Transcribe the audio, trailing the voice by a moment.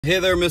Hey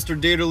there, Mr.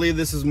 Dieterle.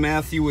 This is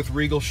Matthew with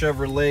Regal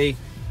Chevrolet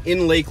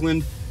in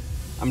Lakeland.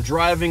 I'm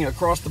driving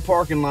across the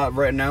parking lot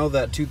right now,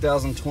 that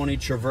 2020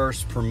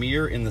 Traverse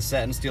Premier in the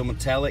satin steel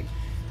metallic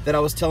that I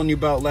was telling you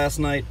about last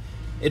night.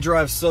 It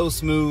drives so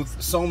smooth,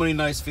 so many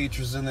nice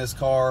features in this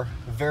car,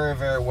 very,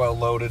 very well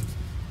loaded.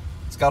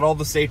 It's got all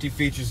the safety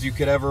features you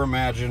could ever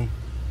imagine,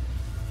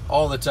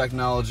 all the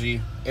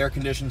technology,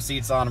 air-conditioned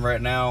seats on right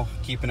now,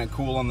 keeping it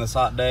cool on this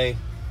hot day.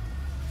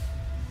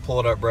 Pull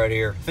it up right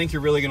here. I think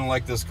you're really gonna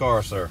like this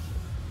car, sir.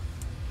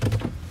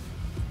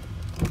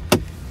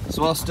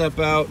 So I'll step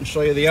out and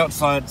show you the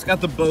outside. It's got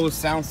the Bose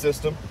sound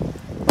system,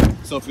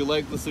 so if you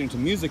like listening to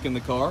music in the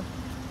car,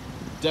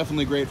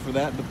 definitely great for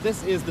that. But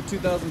this is the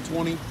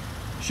 2020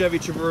 Chevy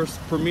Traverse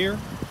Premier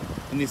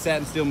in the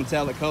satin steel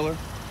metallic color.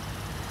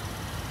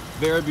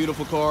 Very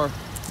beautiful car.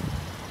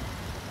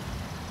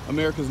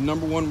 America's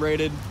 #1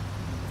 rated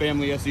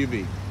family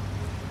SUV.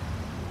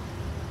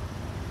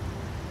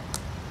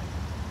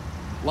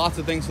 Lots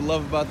of things to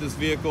love about this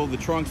vehicle. The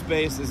trunk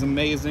space is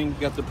amazing. You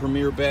got the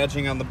Premier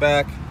badging on the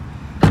back.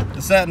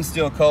 The satin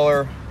steel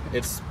color,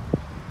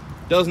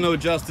 does no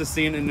justice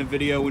seeing it in the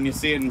video. When you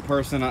see it in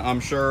person, I'm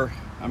sure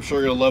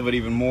you'll love it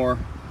even more.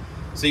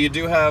 So you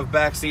do have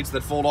back seats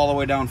that fold all the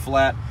way down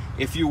flat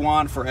if you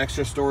want, for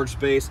extra storage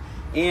space.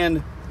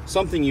 And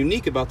something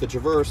unique about the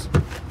Traverse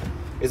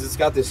is it's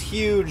got this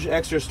huge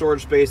extra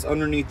storage space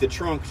underneath the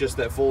trunk, just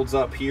that folds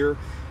up here.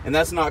 And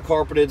that's not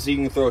carpeted, so you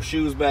can throw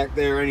shoes back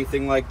there,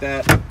 anything like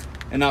that,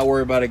 and not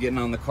worry about it getting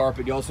on the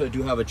carpet. You also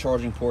do have a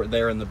charging port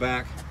there in the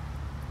back.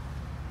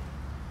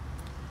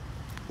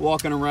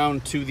 Walking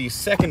around to the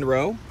second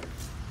row,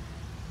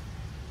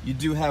 you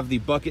do have the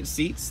bucket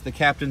seats, the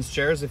captain's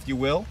chairs, if you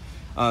will.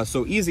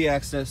 So easy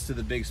access to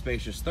the big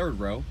spacious third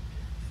row.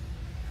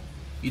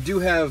 You do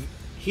have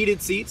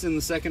heated seats in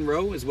the second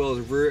row, as well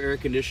as rear air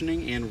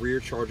conditioning and rear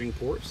charging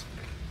ports.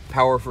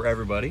 Power for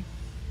everybody.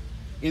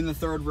 In the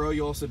third row,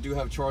 you also do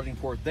have a charging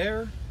port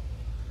there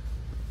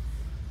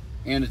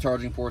and a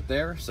charging port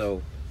there.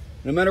 So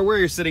no matter where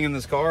you're sitting in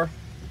this car,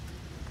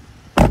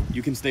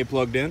 you can stay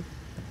plugged in.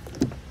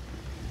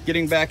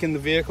 Getting back in the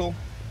vehicle,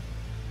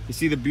 you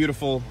see the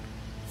beautiful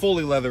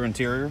fully leather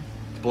interior.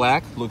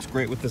 Black, looks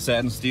great with the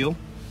satin steel.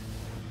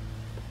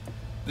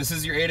 This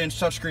is your 8-inch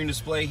touchscreen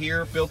display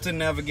here. Built-in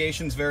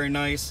navigation's very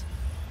nice.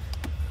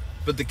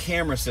 But the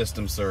camera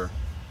system, sir,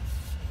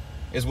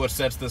 is what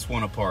sets this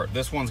one apart.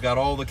 This one's got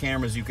all the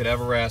cameras you could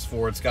ever ask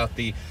for. It's got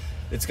the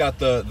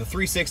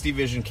 360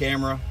 vision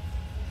camera.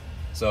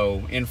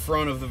 So in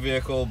front of the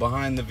vehicle,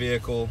 behind the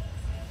vehicle,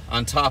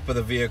 on top of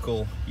the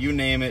vehicle, you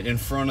name it, in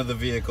front of the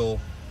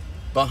vehicle,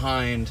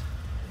 behind.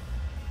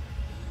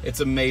 It's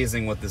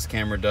amazing what this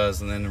camera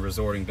does. And then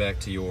resorting back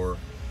to your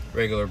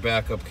regular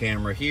backup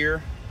camera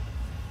here.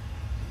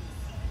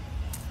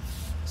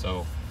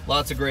 So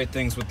lots of great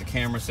things with the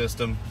camera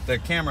system. The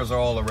cameras are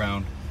all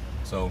around.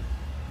 So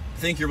I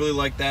think you really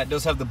like that. It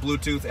does have the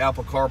Bluetooth,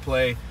 Apple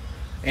CarPlay,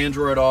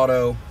 Android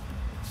Auto,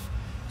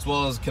 as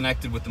well as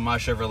connected with the My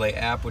Chevrolet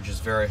app, which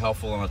is very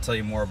helpful, and I'll tell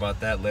you more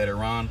about that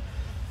later on.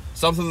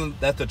 Something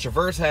that the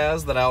Traverse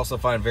has that I also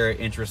find very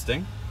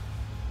interesting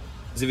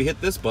is if you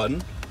hit this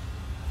button,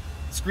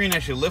 the screen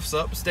actually lifts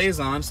up, stays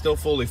on, still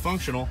fully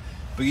functional,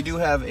 but you do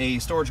have a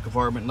storage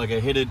compartment, like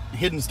a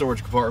hidden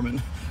storage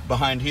compartment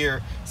behind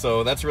here.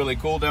 So that's really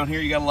cool. Down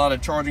here you got a lot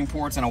of charging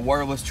ports and a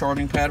wireless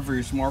charging pad for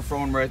your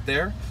smartphone right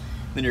there.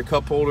 Then your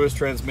cup holders,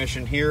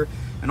 transmission here,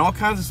 and all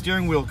kinds of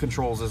steering wheel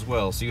controls as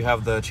well. So you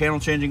have the channel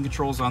changing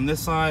controls on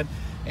this side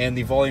and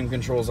the volume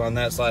controls on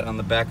that side on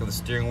the back of the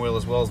steering wheel,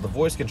 as well as the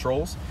voice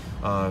controls.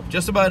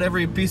 Just about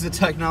every piece of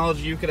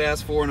technology you could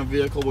ask for in a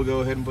vehicle. We'll go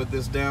ahead and put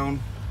this down.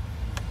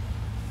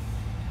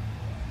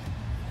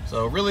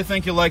 So really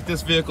think you'll like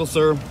this vehicle,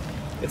 sir.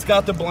 It's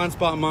got the blind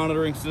spot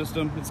monitoring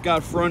system. It's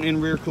got front and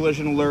rear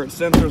collision alert,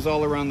 sensors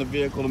all around the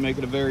vehicle to make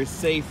it a very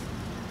safe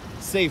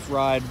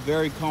ride,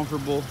 very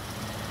comfortable.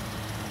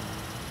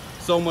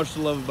 So much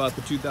to love about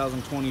the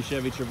 2020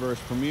 Chevy Traverse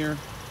Premier.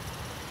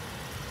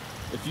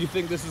 If you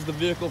think this is the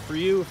vehicle for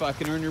you, if I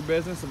can earn your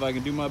business, if I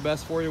can do my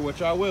best for you,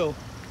 which I will,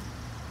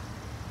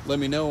 let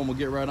me know and we'll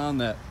get right on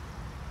that.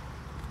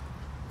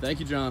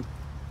 Thank you, John.